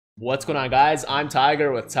What's going on, guys? I'm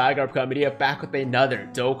Tiger with Tiger Uppercut Media, back with another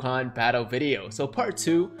Dokkan battle video. So part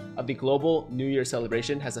 2 of the global New Year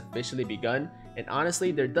celebration has officially begun, and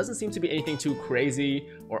honestly there doesn't seem to be anything too crazy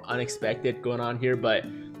or unexpected going on here, but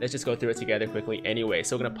let's just go through it together quickly anyway.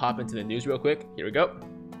 So we're gonna pop into the news real quick. Here we go.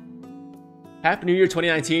 Happy New Year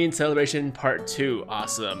 2019 celebration part 2.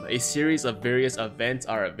 Awesome. A series of various events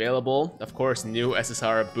are available. Of course, new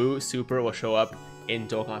SSR Boo Super will show up in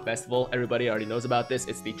Dokkan Festival. Everybody already knows about this.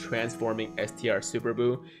 It's the transforming STR Super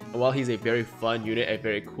Boo, and while he's a very fun unit, a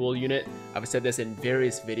very cool unit, I've said this in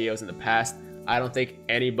various videos in the past, I don't think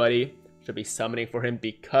anybody should be summoning for him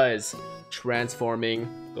because transforming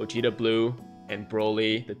Gogeta Blue and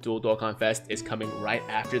Broly, the dual Dokkan Fest, is coming right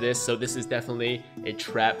after this, so this is definitely a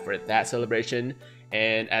trap for that celebration.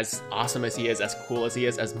 And as awesome as he is, as cool as he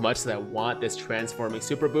is, as much as I want this transforming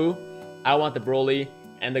Super Boo, I want the Broly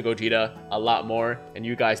and the Gogeta a lot more, and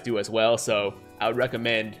you guys do as well. So I would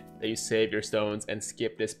recommend that you save your stones and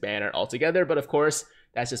skip this banner altogether, but of course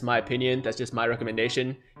that's just my opinion, that's just my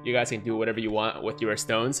recommendation. You guys can do whatever you want with your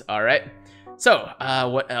stones. All right, so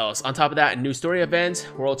what else? On top of that, new story event,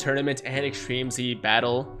 World Tournament, and Extreme Z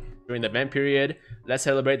battle during the event period. Let's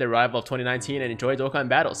celebrate the arrival of 2019 and enjoy Dokkan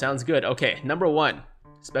battle. Sounds good. Okay, number 1,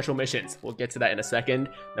 special missions. We'll get to that in a second.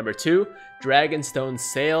 Number 2, Dragonstone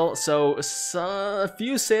sale. So a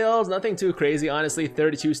few sales, nothing too crazy, honestly.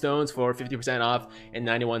 32 stones for 50% off and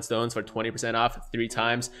 91 stones for 20% off 3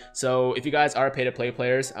 times. So if you guys are pay to play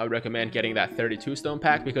players, I would recommend getting that 32 stone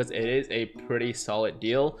pack because it is a pretty solid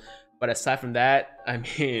deal. But aside from that, I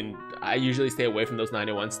mean, I usually stay away from those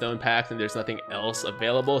 91 stone packs and there's nothing else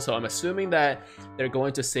available. So I'm assuming that they're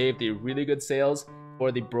going to save the really good sales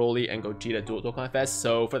for the Broly and Gogeta dual Dokkan Fest.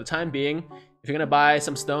 So for the time being, if you're gonna buy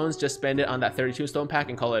some stones, just spend it on that 32 stone pack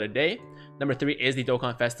and call it a day. Number 3 is the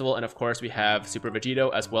Dokkan Festival, and of course we have Super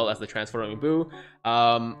Vegito as well as the Transforming Boo.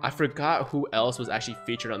 I forgot who else was actually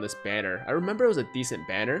featured on this banner. I remember it was a decent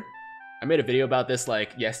banner. I made a video about this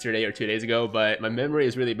like yesterday or 2 days ago, but my memory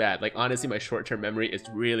is really bad. Like honestly, my short-term memory is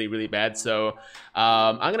really bad. So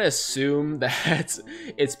I'm gonna assume that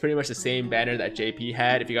it's pretty much the same banner that JP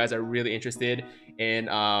had. If you guys are really interested in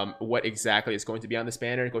what exactly is going to be on this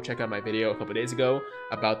banner, go check out my video a couple days ago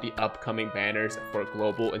about the upcoming banners for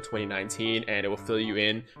Global in 2019, and it will fill you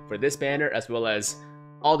in for this banner as well as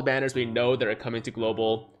all the banners we know that are coming to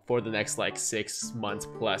Global for the next like 6 months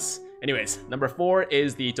plus. Anyways, number 4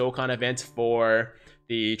 is the Dokkan event for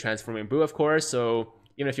the Transforming Boo, of course. So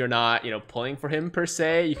even if you're not, pulling for him per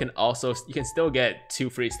se, you can still get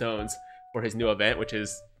 2 free stones for his new event, which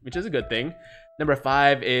is a good thing. Number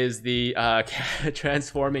 5 is the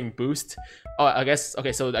Transforming Boost. Oh, I guess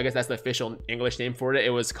that's the official English name for it. It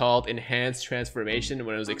was called Enhanced Transformation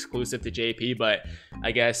when it was exclusive to JP, but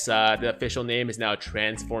I guess the official name is now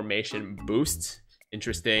Transformation Boost.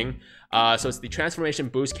 Interesting. So it's the Transformation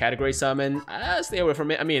Boost category summon. Stay away from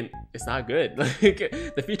it. I mean, it's not good. Like,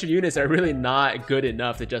 the featured units are really not good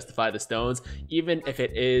enough to justify the stones, even if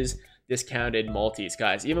it is discounted multis,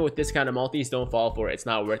 guys. Even with discounted multis, don't fall for it. It's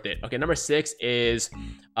not worth it. Okay, number 6 is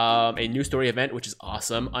a new story event, which is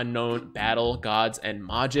awesome. Unknown Battle Gods and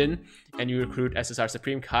Majin, and you recruit SSR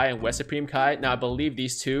Supreme Kai and West Supreme Kai. Now I believe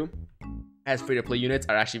these two as free-to-play units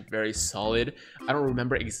are actually very solid. I don't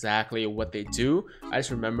remember exactly what they do. I just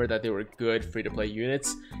remember that they were good free-to-play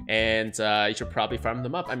units, and you should probably farm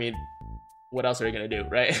them up. I mean, what else are you gonna do,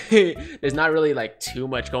 right? There's not really like too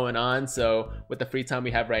much going on, so with the free time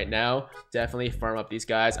we have right now, definitely farm up these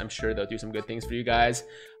guys. I'm sure they'll do some good things for you guys,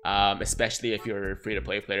 especially if you're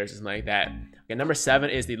free-to-play players or something like that. Okay, number 7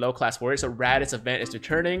 is the Low Class Warrior. So Raditz event is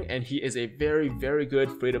returning, and he is a very good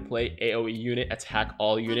free-to-play AoE unit, attack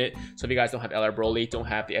all unit. So if you guys don't have LR Broly, don't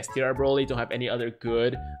have the STR Broly, don't have any other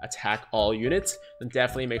good attack all units, then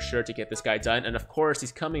definitely make sure to get this guy done. And of course,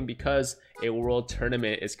 he's coming because a World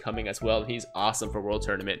Tournament is coming as well. He's awesome for World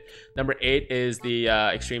Tournament. Number 8 is the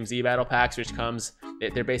Extreme Z Battle Packs, which comes,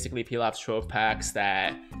 they're basically Pilaf's Trove Packs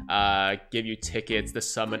that give you tickets to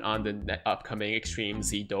summon on the upcoming Extreme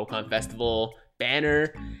Z Dokkan Festival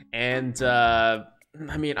banner. And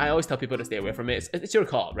I mean, I always tell people to stay away from it. It's your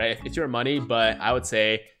call, right? It's your money, but I would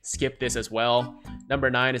say skip this as well. Number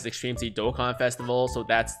 9 is Extreme Z Dokkan Festival. So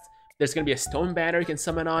there's gonna be a stone banner you can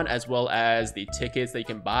summon on, as well as the tickets that you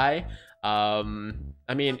can buy.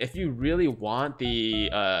 I mean, if you really want the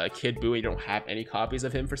Kid Buu and you don't have any copies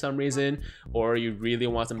of him for some reason, or you really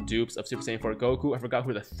want some dupes of Super Saiyan 4 Goku, I forgot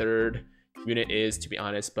who the 3rd unit is, to be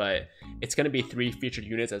honest, but it's gonna be 3 featured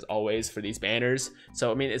units as always for these banners.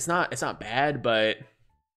 So I mean, it's not bad, but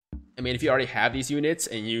I mean, if you already have these units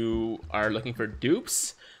and you are looking for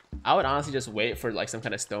dupes, I would honestly just wait for like some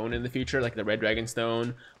kind of stone in the future, like the red dragon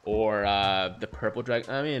stone or the purple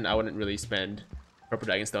dragon. I mean, I wouldn't really spend purple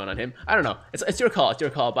dragon stone on him. I don't know. It's your call. It's your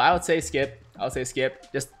call. But I would say skip. I would say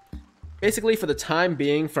skip. Just basically for the time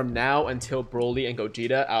being, from now until Broly and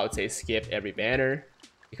Gogeta, I would say skip every banner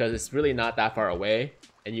because it's really not that far away,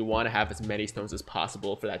 and you want to have as many stones as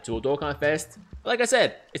possible for that dual Dokkan Fest. But like I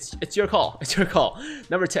said, it's your call. It's your call.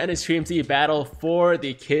 Number 10 is Extreme Z Battle for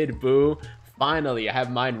the Kid Buu. Finally, I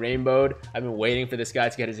have mine rainbowed. I've been waiting for this guy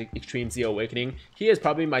to get his Extreme Z Awakening. He is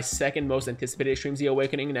probably my second most anticipated Extreme Z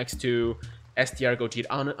Awakening next to STR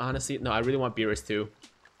Gogeta. Honestly, no, I really want Beerus too.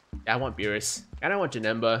 Yeah, I want Beerus. And I want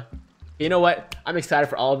Janemba. You know what? I'm excited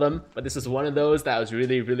for all of them, but this is one of those that I was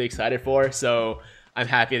really, really excited for. So I'm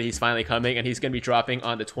happy that he's finally coming, and he's going to be dropping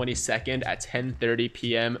on the 22nd at 10:30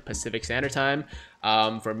 p.m. Pacific Standard Time.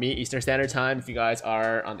 For me, Eastern Standard Time. If you guys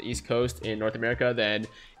are on the East Coast in North America, then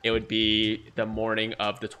it would be the morning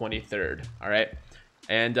of the 23rd. All right.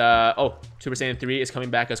 And oh, Super Saiyan 3 is coming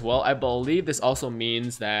back as well. I believe this also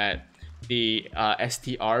means that the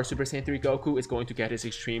STR Super Saiyan 3 Goku is going to get his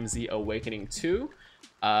Extreme Z Awakening too.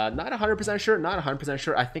 Not 100% sure. Not 100%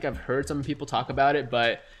 sure. I think I've heard some people talk about it,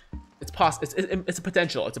 but it's possible. It's a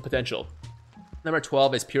potential. It's a potential. Number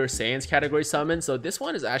 12 is Pure Saiyan's category summon. So this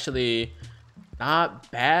one is actually not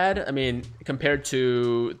bad. I mean, compared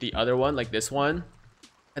to the other one, like this one,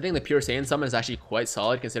 I think the Pure Saiyan summon is actually quite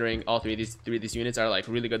solid, considering all three of these units are like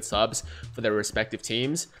really good subs for their respective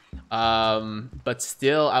teams. But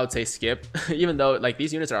still, I would say skip. Even though like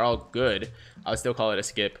these units are all good, I would still call it a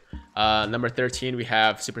skip. Number 13, we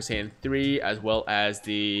have Super Saiyan 3 as well as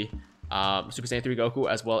the Super Saiyan 3 Goku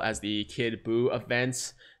as well as the Kid Buu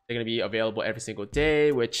events. They're going to be available every single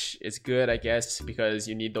day, which is good, I guess, because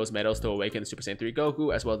you need those medals to awaken the Super Saiyan 3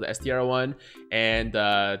 Goku as well as the STR one and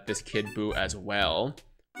this Kid Buu as well.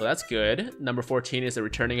 So that's good. Number 14 is a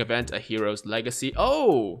returning event, A Hero's Legacy.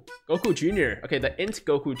 Oh, Goku Jr. Okay, the Int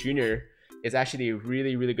Goku Jr. is actually a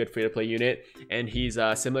really, really good free-to-play unit, and he's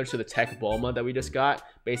similar to the Tech Bulma that we just got.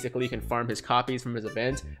 Basically, you can farm his copies from his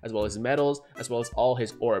event, as well as his medals, as well as all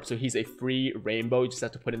his orbs. So he's a free rainbow. You just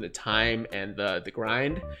have to put in the time and the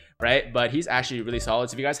grind, right? But he's actually really solid.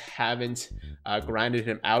 So if you guys haven't grinded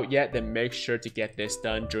him out yet, then make sure to get this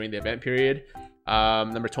done during the event period.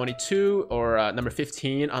 Number 22 or number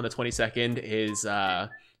 15 on the 22nd is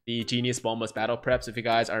the Genius Bulma's Battle Prep. So if you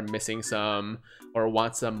guys are missing some or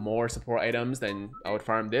want some more support items, then I would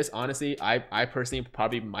farm this. Honestly, I personally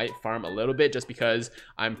probably might farm a little bit just because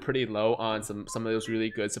I'm pretty low on some of those really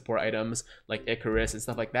good support items like Icarus and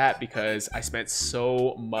stuff like that, because I spent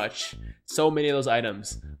so many of those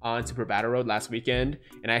items on Super Battle Road last weekend,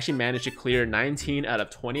 and I actually managed to clear 19 out of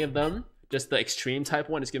 20 of them. Just the extreme type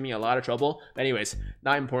one is giving me a lot of trouble. But anyways,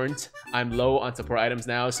 not important. I'm low on support items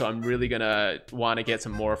now, so I'm really gonna want to get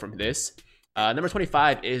some more from this. Number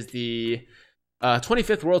 25 is the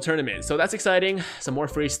 25th World Tournament. So that's exciting. Some more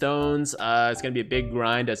free stones. It's gonna be a big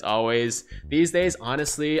grind as always. These days,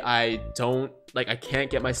 honestly, I can't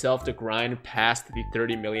get myself to grind past the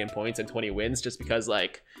 30 million points and 20 wins just because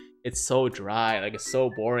like it's so dry, like it's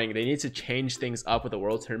so boring. They need to change things up with the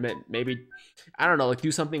World Tournament. Maybe, I don't know, like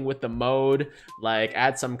do something with the mode, like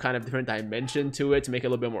add some kind of different dimension to it to make it a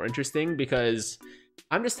little bit more interesting, because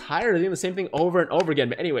I'm just tired of doing the same thing over and over again.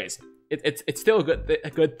 But anyways, it's still a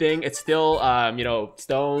good thing. It's still you know,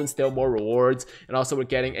 stones, still more rewards, and also we're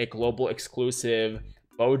getting a global exclusive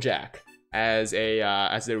Bojack as a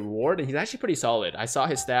reward, and he's actually pretty solid. I saw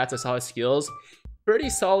his stats, I saw his skills.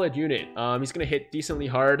 Pretty solid unit. He's gonna hit decently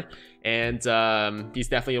hard, and he's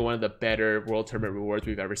definitely one of the better World Tournament rewards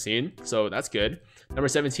we've ever seen, so that's good. Number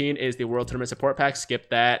 17 is the World Tournament support pack. Skip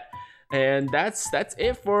that. And that's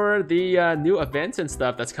it for the new events and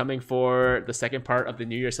stuff that's coming for the second part of the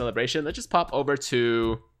New Year celebration. Let's just pop over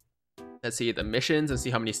to, let's see, the missions and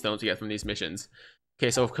see how many stones we get from these missions. Okay,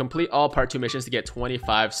 so complete all part 2 missions to get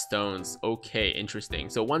 25 stones. Okay, interesting.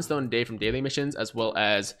 So 1 stone a day from daily missions, as well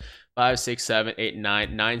as 5, 6, 7, 8,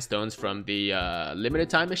 9 stones from the limited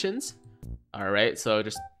time missions. All right, so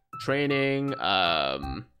just training,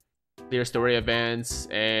 clear story events,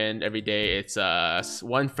 and every day it's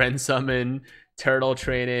 1 friend summon, turtle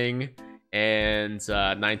training, and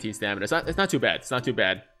 19 stamina. It's not too bad. It's not too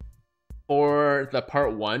bad. For the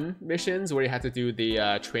part 1 missions where you have to do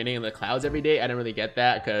the training in the clouds every day, I didn't really get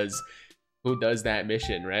that, because who does that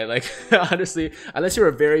mission, right? Like honestly, unless you're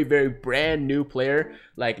a very, very brand new player,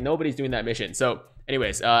 like nobody's doing that mission. So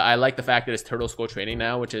anyways, I like the fact that it's turtle school training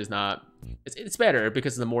now, which is not, it's better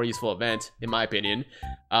because it's a more useful event in my opinion.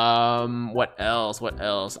 What else?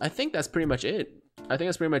 I think that's pretty much it.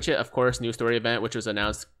 that's pretty much it. Of course, new story event, which was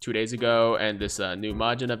announced 2 days ago, and this new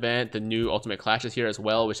Majin event. The new Ultimate Clash is here as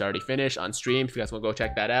well, which I already finished on stream. If you guys want to go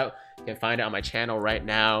check that out, you can find it on my channel right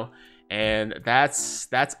now. And that's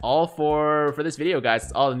all for this video, guys.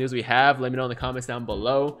 It's all the news we have. Let me know in the comments down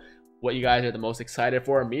below what you guys are the most excited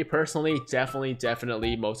for. Me personally,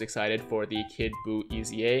 definitely most excited for the Kid Buu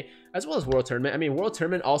EZA, as well as World Tournament. I mean, World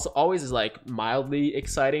Tournament also always is like mildly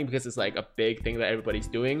exciting because it's like a big thing that everybody's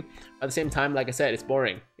doing. At the same time, like I said, it's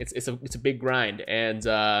boring. It's a big grind, and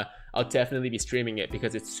I'll definitely be streaming it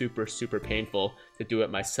because it's super painful to do it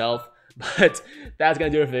myself. But that's gonna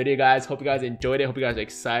do it for the video, guys. Hope you guys enjoyed it. Hope you guys are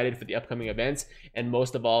excited for the upcoming events, and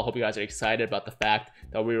most of all, hope you guys are excited about the fact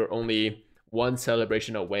that we were only one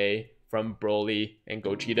celebration away from Broly and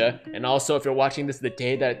Gogeta. And also, if you're watching this the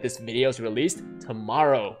day that this video is released,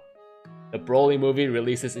 tomorrow the Broly movie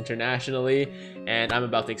releases internationally, and I'm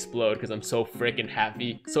about to explode because I'm so freaking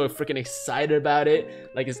happy, so freaking excited about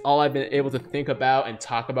it. Like, it's all I've been able to think about and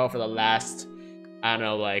talk about for the last, I don't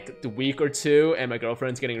know, like the week or two, and my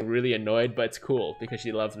girlfriend's getting really annoyed, but it's cool because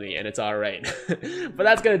she loves me and it's all right. But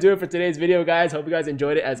that's gonna do it for today's video, guys. Hope you guys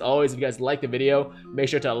enjoyed it. As always, if you guys liked the video, make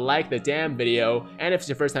sure to like the damn video. And if it's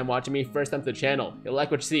your first time watching me, first time to the channel, you'll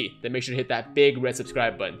like what you see, then make sure to hit that big red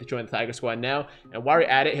subscribe button to join the Tiger Squad now. And while you're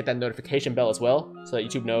at it, hit that notification bell as well, so that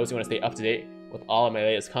YouTube knows you want to stay up to date with all of my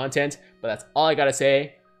latest content. But that's all I gotta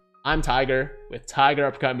say. I'm Tiger with Tiger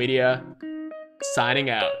Uppercut Media,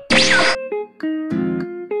 signing out.